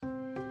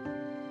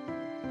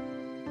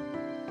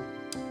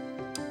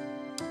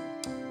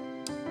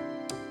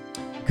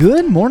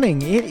Good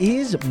morning. It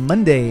is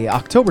Monday,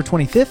 October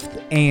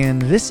 25th,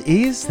 and this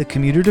is the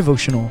Commuter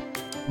Devotional.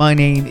 My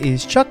name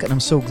is Chuck, and I'm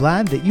so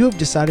glad that you have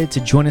decided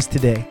to join us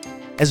today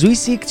as we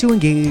seek to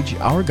engage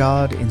our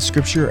God in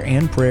Scripture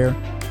and prayer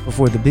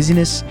before the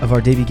busyness of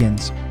our day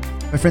begins.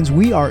 My friends,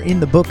 we are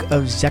in the book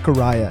of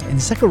Zechariah, and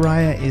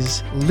Zechariah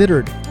is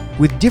littered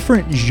with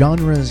different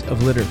genres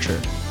of literature.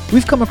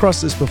 We've come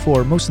across this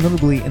before, most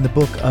notably in the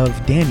book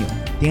of Daniel.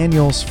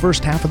 Daniel's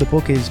first half of the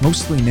book is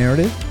mostly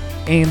narrative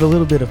and a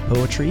little bit of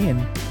poetry,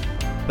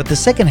 but the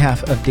second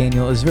half of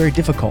Daniel is very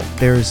difficult.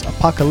 There's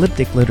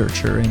apocalyptic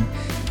literature and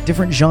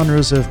different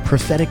genres of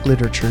prophetic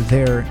literature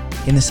there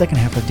in the second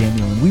half of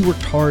Daniel, and we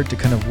worked hard to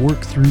kind of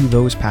work through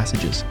those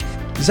passages.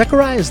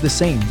 Zechariah is the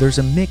same. There's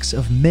a mix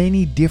of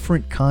many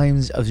different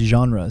kinds of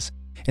genres,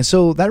 and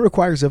so that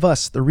requires of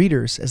us, the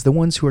readers, as the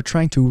ones who are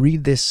trying to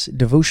read this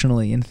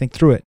devotionally and think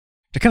through it,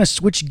 to kind of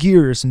switch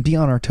gears and be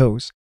on our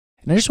toes.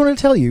 And I just want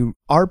to tell you,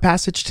 our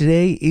passage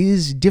today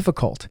is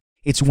difficult.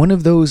 It's one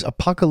of those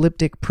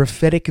apocalyptic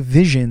prophetic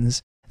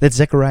visions that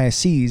Zechariah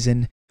sees,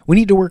 and we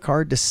need to work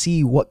hard to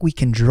see what we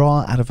can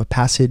draw out of a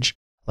passage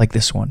like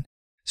this one.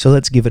 So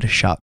let's give it a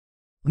shot.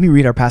 Let me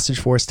read our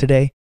passage for us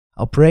today.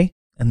 I'll pray,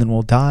 and then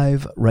we'll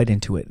dive right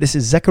into it. This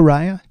is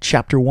Zechariah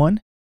chapter 1,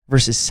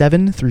 verses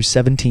 7 through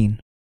 17.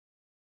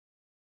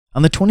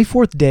 On the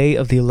 24th day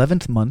of the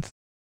 11th month,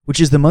 which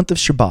is the month of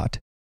Shebat,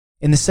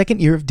 in the second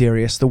year of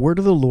Darius, the word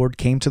of the Lord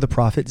came to the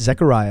prophet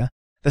Zechariah,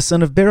 the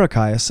son of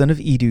Berechiah, son of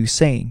Iddo,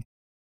 saying,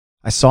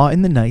 I saw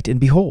in the night, and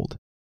behold,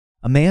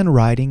 a man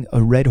riding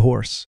a red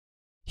horse.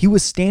 He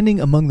was standing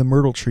among the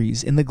myrtle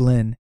trees in the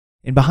glen,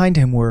 and behind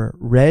him were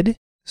red,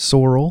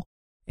 sorrel,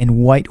 and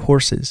white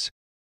horses.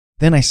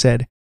 Then I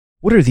said,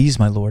 What are these,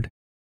 my lord?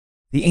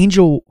 The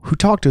angel who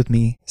talked with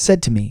me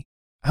said to me,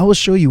 I will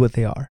show you what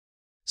they are.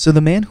 So the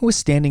man who was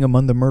standing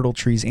among the myrtle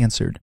trees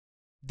answered,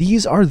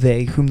 These are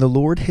they whom the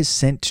Lord has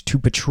sent to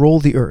patrol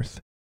the earth.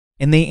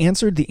 And they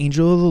answered the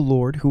angel of the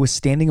Lord who was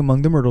standing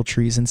among the myrtle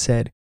trees and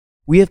said,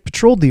 We have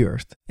patrolled the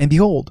earth, and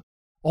behold,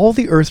 all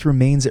the earth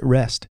remains at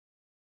rest.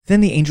 Then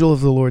the angel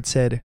of the Lord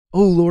said,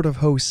 O Lord of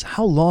hosts,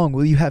 how long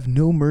will you have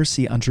no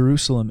mercy on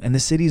Jerusalem and the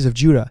cities of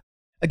Judah,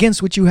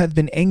 against which you have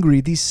been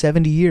angry these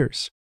 70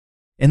 years?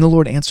 And the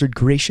Lord answered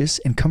gracious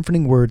and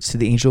comforting words to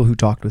the angel who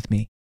talked with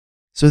me.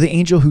 So the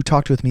angel who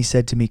talked with me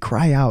said to me,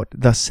 Cry out,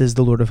 thus says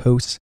the Lord of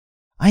hosts,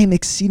 I am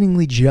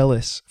exceedingly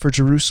jealous for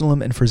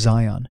Jerusalem and for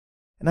Zion,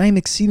 and I am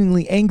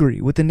exceedingly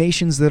angry with the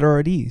nations that are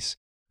at ease.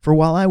 For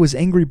while I was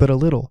angry but a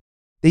little,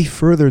 they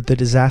furthered the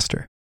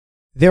disaster.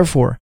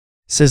 Therefore,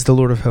 says the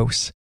Lord of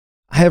hosts,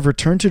 I have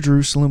returned to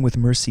Jerusalem with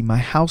mercy. My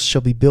house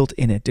shall be built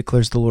in it,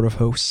 declares the Lord of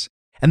hosts,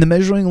 and the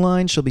measuring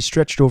line shall be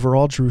stretched over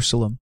all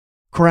Jerusalem.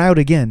 Cry out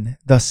again,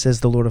 thus says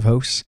the Lord of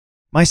hosts,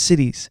 My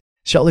cities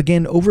shall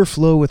again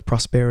overflow with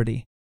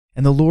prosperity,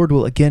 and the Lord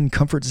will again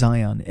comfort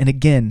Zion and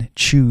again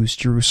choose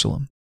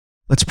Jerusalem.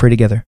 Let's pray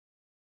together.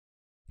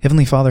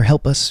 Heavenly Father,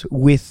 help us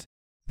with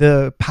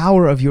the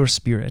power of your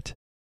Spirit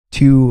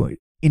to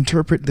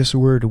interpret this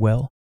word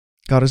well.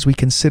 God, as we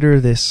consider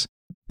this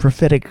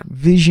prophetic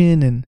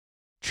vision and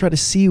try to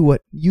see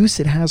what use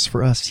it has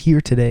for us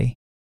here today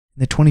in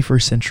the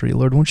 21st century,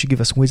 Lord, won't you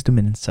give us wisdom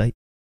and insight?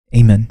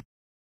 Amen.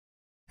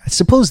 I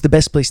suppose the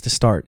best place to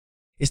start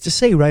is to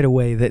say right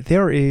away that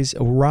there is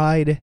a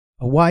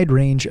wide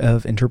range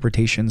of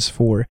interpretations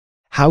for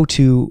how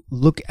to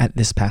look at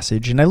this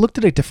passage. And I looked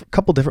at a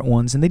couple different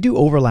ones, and they do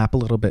overlap a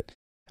little bit.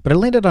 But I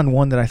landed on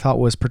one that I thought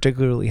was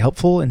particularly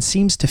helpful and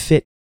seems to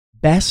fit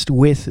best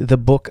with the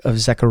book of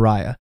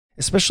Zechariah,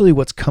 especially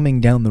what's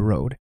coming down the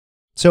road.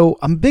 So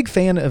I'm a big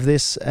fan of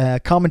this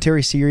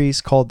commentary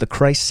series called the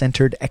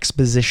Christ-Centered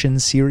Exposition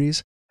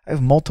series. I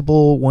have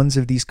multiple ones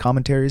of these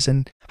commentaries,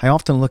 and I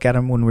often look at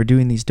them when we're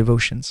doing these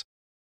devotions.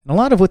 And a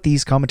lot of what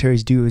these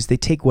commentaries do is they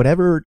take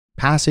whatever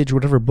passage,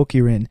 whatever book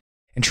you're in,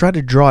 and try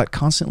to draw it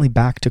constantly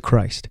back to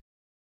Christ.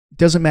 It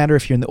doesn't matter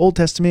if you're in the Old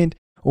Testament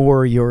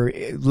or you're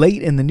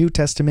late in the New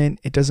Testament,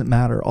 it doesn't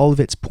matter. All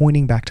of it's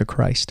pointing back to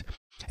Christ.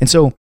 And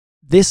so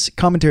this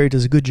commentary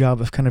does a good job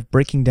of kind of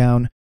breaking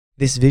down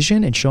this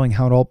vision and showing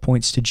how it all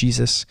points to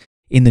Jesus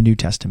in the New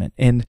Testament.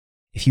 And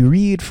if you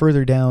read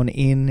further down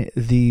in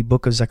the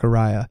book of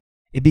Zechariah,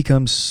 it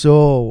becomes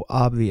so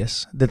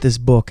obvious that this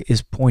book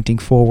is pointing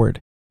forward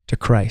to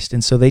Christ.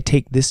 And so they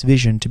take this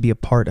vision to be a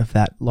part of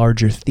that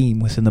larger theme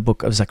within the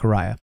book of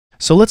Zechariah.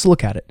 So let's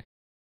look at it.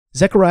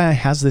 Zechariah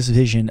has this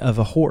vision of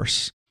a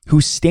horse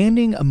who's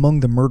standing among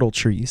the myrtle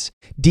trees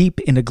deep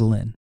in a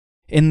glen.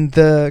 And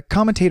the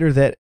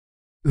commentator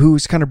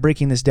who's kind of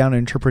breaking this down and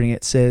interpreting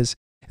it says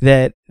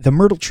that the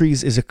myrtle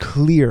trees is a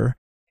clear,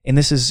 and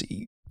this is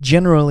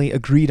generally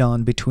agreed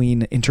on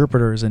between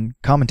interpreters and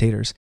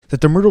commentators,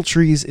 that the myrtle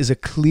trees is a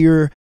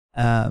clear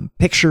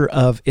picture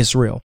of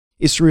Israel.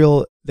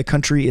 Israel, the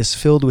country, is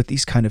filled with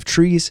these kind of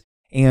trees,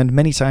 and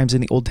many times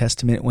in the Old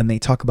Testament, when they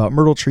talk about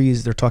myrtle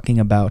trees, they're talking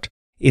about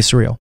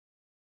Israel.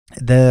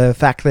 The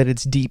fact that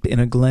it's deep in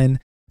a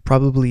glen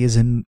probably is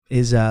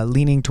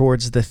leaning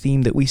towards the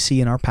theme that we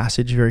see in our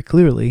passage very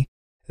clearly,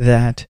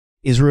 that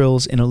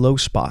Israel's in a low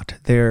spot.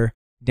 They're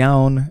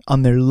down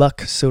on their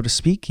luck, so to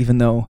speak, even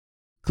though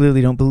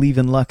clearly don't believe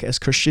in luck as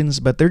Christians,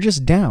 but they're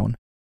just down.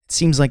 It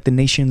seems like the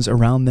nations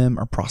around them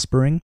are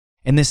prospering.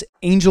 And this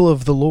angel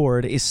of the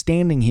Lord is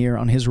standing here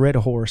on his red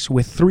horse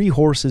with 3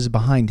 horses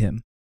behind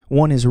him.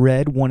 One is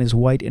red, one is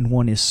white, and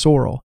one is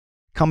sorrel.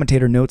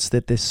 Commentator notes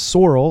that this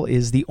sorrel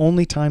is the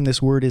only time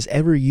this word is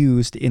ever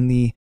used in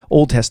the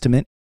Old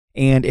Testament,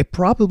 and it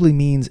probably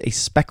means a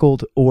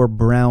speckled or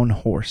brown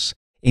horse,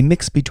 a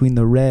mix between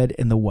the red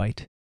and the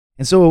white.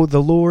 And so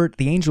the Lord,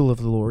 the angel of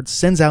the Lord,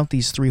 sends out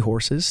these 3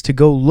 horses to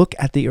go look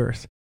at the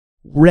earth.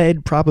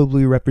 Red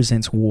probably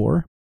represents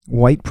war,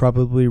 white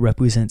probably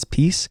represents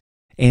peace,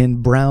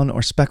 and brown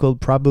or speckled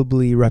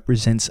probably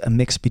represents a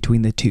mix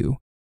between the two.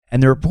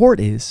 And the report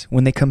is,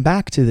 when they come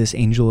back to this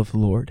angel of the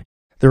Lord,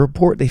 the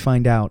report they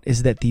find out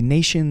is that the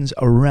nations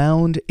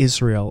around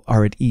Israel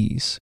are at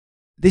ease.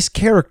 This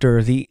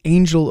character, the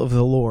angel of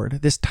the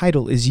Lord, this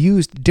title is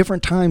used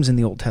different times in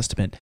the Old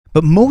Testament,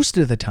 but most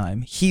of the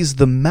time he's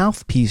the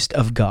mouthpiece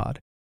of God,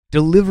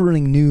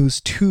 delivering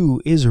news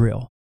to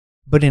Israel.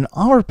 But in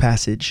our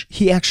passage,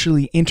 he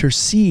actually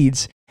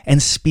intercedes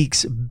and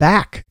speaks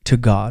back to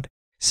God,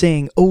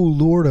 saying, "O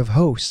Lord of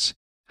hosts,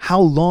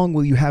 how long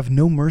will you have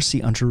no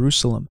mercy on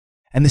Jerusalem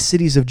and the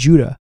cities of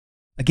Judah,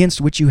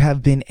 against which you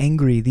have been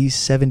angry these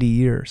 70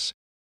 years?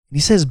 And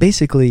he says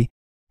basically,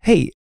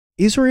 hey,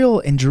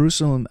 Israel and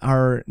Jerusalem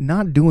are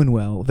not doing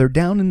well. They're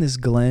down in this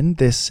glen,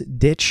 this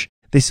ditch,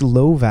 this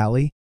low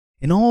valley,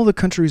 and all the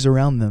countries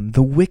around them,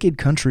 the wicked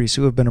countries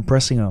who have been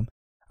oppressing them,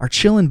 are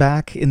chilling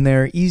back in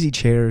their easy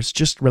chairs,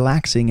 just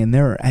relaxing, and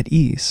they're at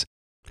ease."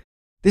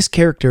 This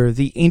character,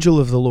 the angel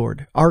of the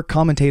Lord, our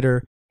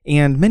commentator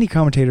and many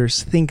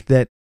commentators think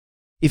that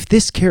if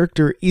this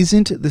character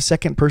isn't the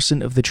second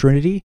person of the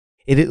Trinity,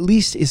 it at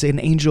least is an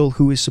angel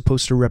who is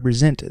supposed to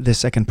represent the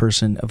second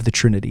person of the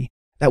Trinity.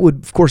 That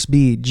would, of course,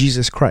 be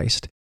Jesus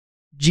Christ.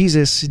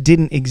 Jesus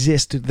didn't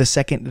exist the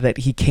second that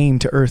he came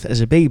to earth as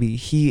a baby.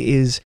 He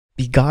is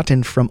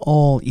begotten from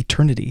all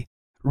eternity.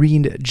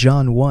 Read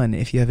John 1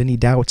 if you have any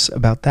doubts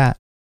about that.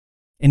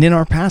 And in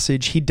our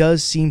passage, he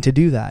does seem to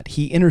do that.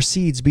 He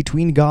intercedes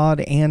between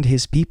God and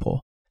his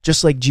people,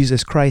 just like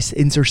Jesus Christ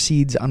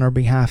intercedes on our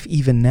behalf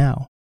even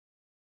now.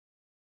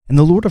 And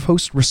the Lord of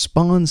hosts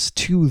responds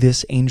to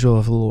this angel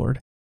of the Lord,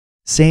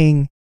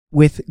 saying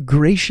with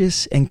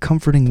gracious and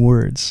comforting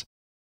words,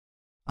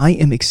 "I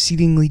am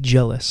exceedingly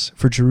jealous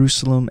for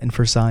Jerusalem and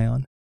for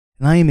Zion,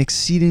 and I am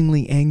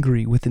exceedingly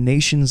angry with the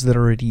nations that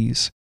are at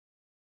ease."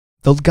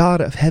 The God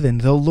of heaven,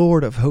 the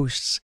Lord of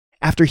hosts,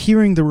 after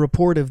hearing the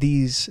report of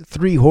these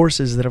 3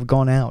 horses that have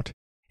gone out,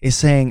 is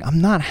saying, I'm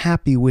not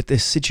happy with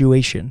this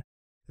situation,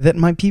 that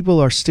my people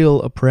are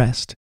still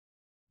oppressed.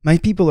 My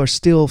people are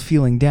still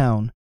feeling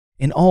down,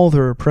 and all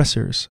their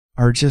oppressors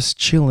are just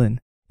chilling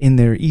in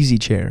their easy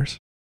chairs.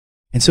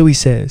 And so he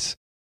says,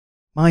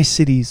 "My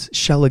cities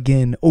shall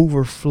again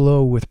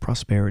overflow with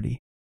prosperity,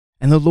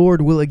 and the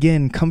Lord will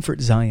again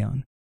comfort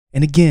Zion,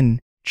 and again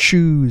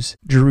choose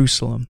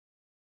Jerusalem."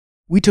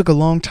 We took a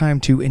long time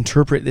to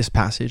interpret this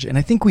passage, and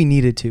I think we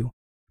needed to.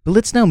 But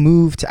let's now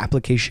move to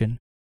application.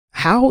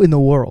 How in the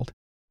world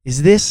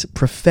is this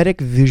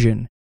prophetic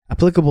vision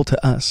applicable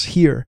to us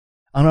here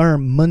on our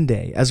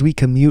Monday as we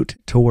commute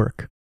to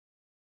work?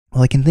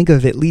 Well, I can think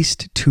of at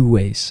least 2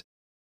 ways.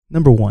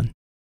 Number 1,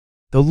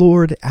 the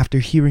Lord, after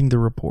hearing the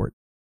report,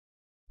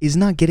 is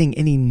not getting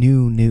any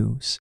new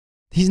news.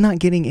 He's not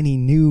getting any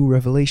new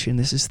revelation.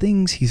 This is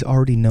things he's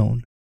already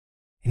known.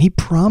 And he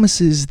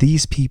promises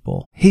these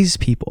people, his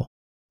people,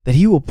 that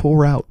he will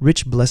pour out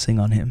rich blessing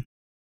on him.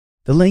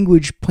 The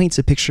language paints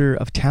a picture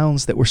of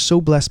towns that were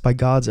so blessed by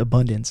God's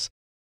abundance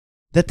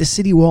that the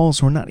city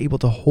walls were not able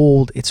to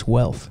hold its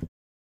wealth.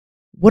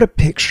 What a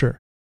picture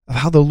of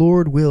how the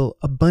Lord will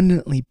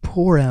abundantly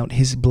pour out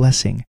his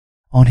blessing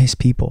on his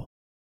people.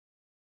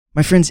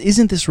 My friends,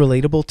 isn't this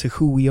relatable to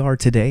who we are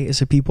today as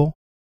a people?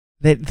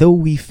 That though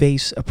we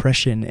face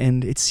oppression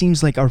and it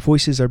seems like our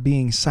voices are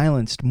being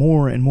silenced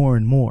more and more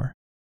and more,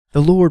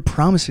 the Lord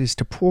promises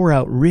to pour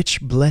out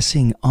rich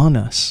blessing on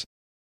us.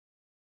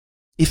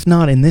 If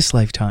not in this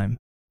lifetime,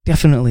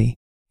 definitely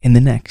in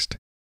the next.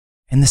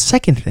 And the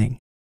second thing,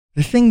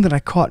 the thing that I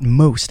caught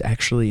most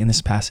actually in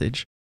this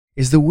passage,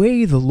 is the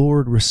way the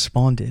Lord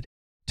responded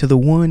to the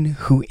one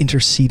who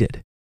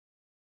interceded.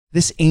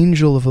 This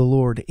angel of the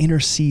Lord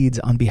intercedes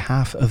on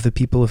behalf of the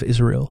people of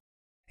Israel.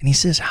 And he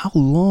says, "How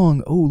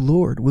long, O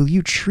Lord, will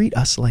you treat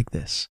us like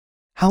this?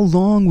 How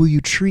long will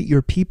you treat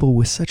your people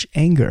with such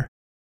anger?"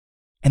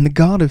 And the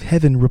God of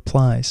heaven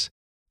replies,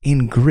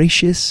 in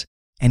gracious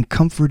and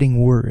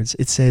comforting words,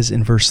 it says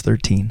in verse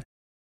 13.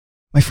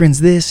 My friends,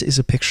 this is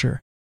a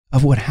picture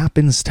of what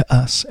happens to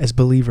us as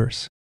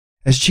believers,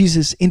 as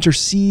Jesus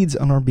intercedes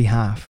on our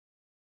behalf,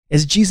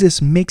 as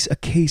Jesus makes a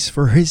case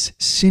for his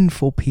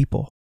sinful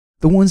people,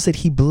 the ones that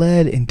he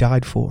bled and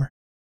died for.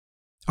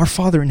 Our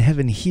Father in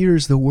heaven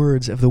hears the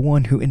words of the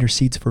one who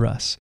intercedes for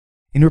us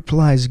and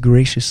replies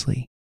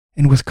graciously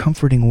and with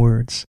comforting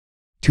words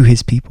to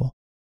his people.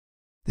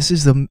 This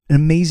is an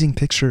amazing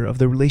picture of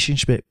the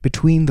relationship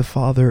between the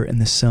Father and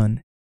the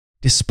Son,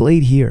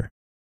 displayed here.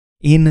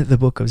 in the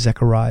book of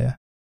Zechariah.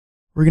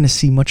 We're going to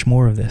see much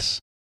more of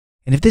this.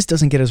 And if this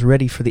doesn't get us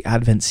ready for the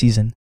Advent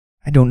season,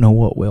 I don't know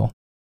what will.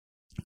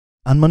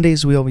 On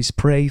Mondays, we always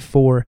pray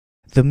for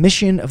the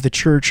mission of the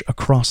church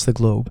across the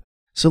globe.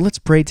 So let's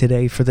pray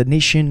today for the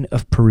nation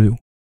of Peru.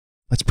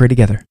 Let's pray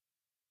together.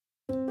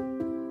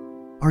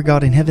 Our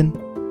God in heaven,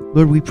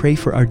 Lord, we pray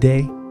for our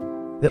day,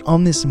 that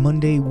on this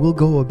Monday we'll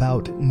go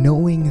about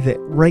knowing that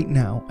right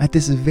now, at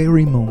this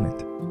very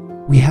moment,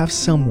 we have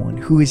someone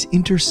who is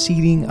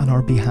interceding on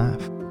our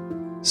behalf,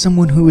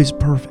 someone who is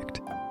perfect,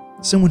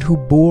 someone who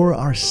bore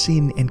our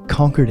sin and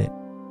conquered it,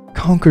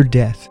 conquered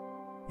death,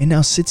 and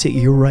now sits at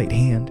your right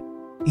hand,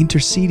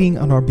 interceding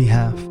on our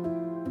behalf,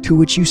 to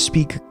which you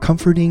speak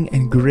comforting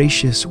and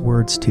gracious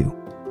words to.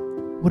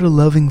 What a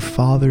loving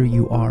Father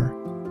you are.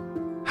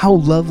 How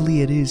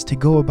lovely it is to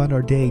go about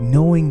our day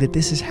knowing that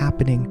this is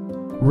happening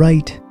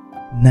right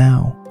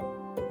now,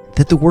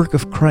 that the work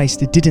of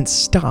Christ, it didn't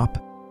stop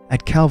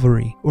at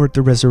Calvary or at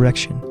the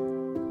resurrection,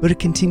 but it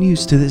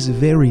continues to this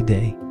very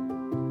day.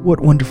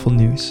 What wonderful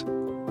news.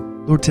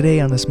 Lord,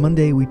 today on this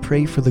Monday, we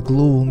pray for the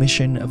global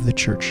mission of the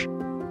church.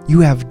 You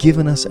have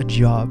given us a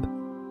job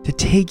to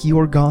take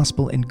your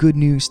gospel and good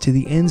news to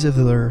the ends of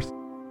the earth,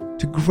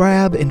 to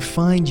grab and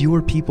find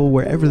your people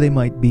wherever they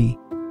might be,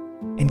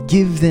 and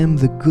give them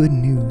the good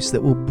news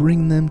that will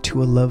bring them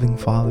to a loving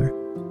Father.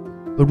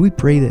 Lord, we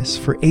pray this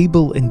for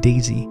Abel and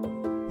Daisy,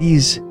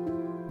 these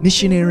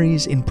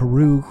missionaries in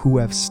Peru who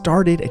have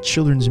started a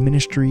children's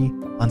ministry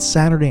on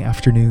Saturday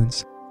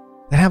afternoons,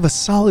 that have a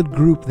solid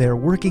group there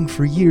working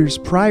for years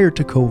prior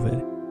to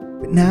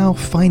COVID, but now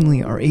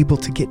finally are able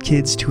to get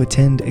kids to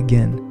attend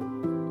again.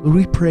 Lord,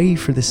 we pray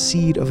for the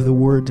seed of the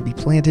word to be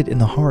planted in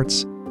the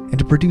hearts and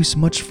to produce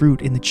much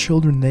fruit in the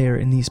children there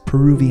in these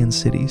Peruvian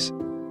cities.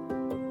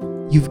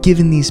 You've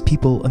given these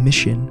people a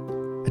mission,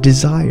 a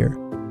desire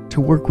to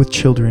work with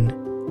children,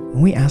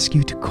 and we ask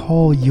you to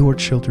call your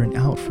children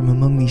out from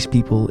among these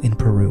people in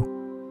Peru.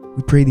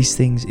 We pray these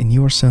things in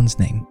your Son's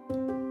name.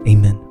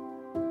 Amen.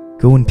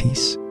 Go in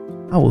peace.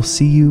 I will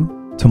see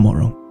you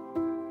tomorrow.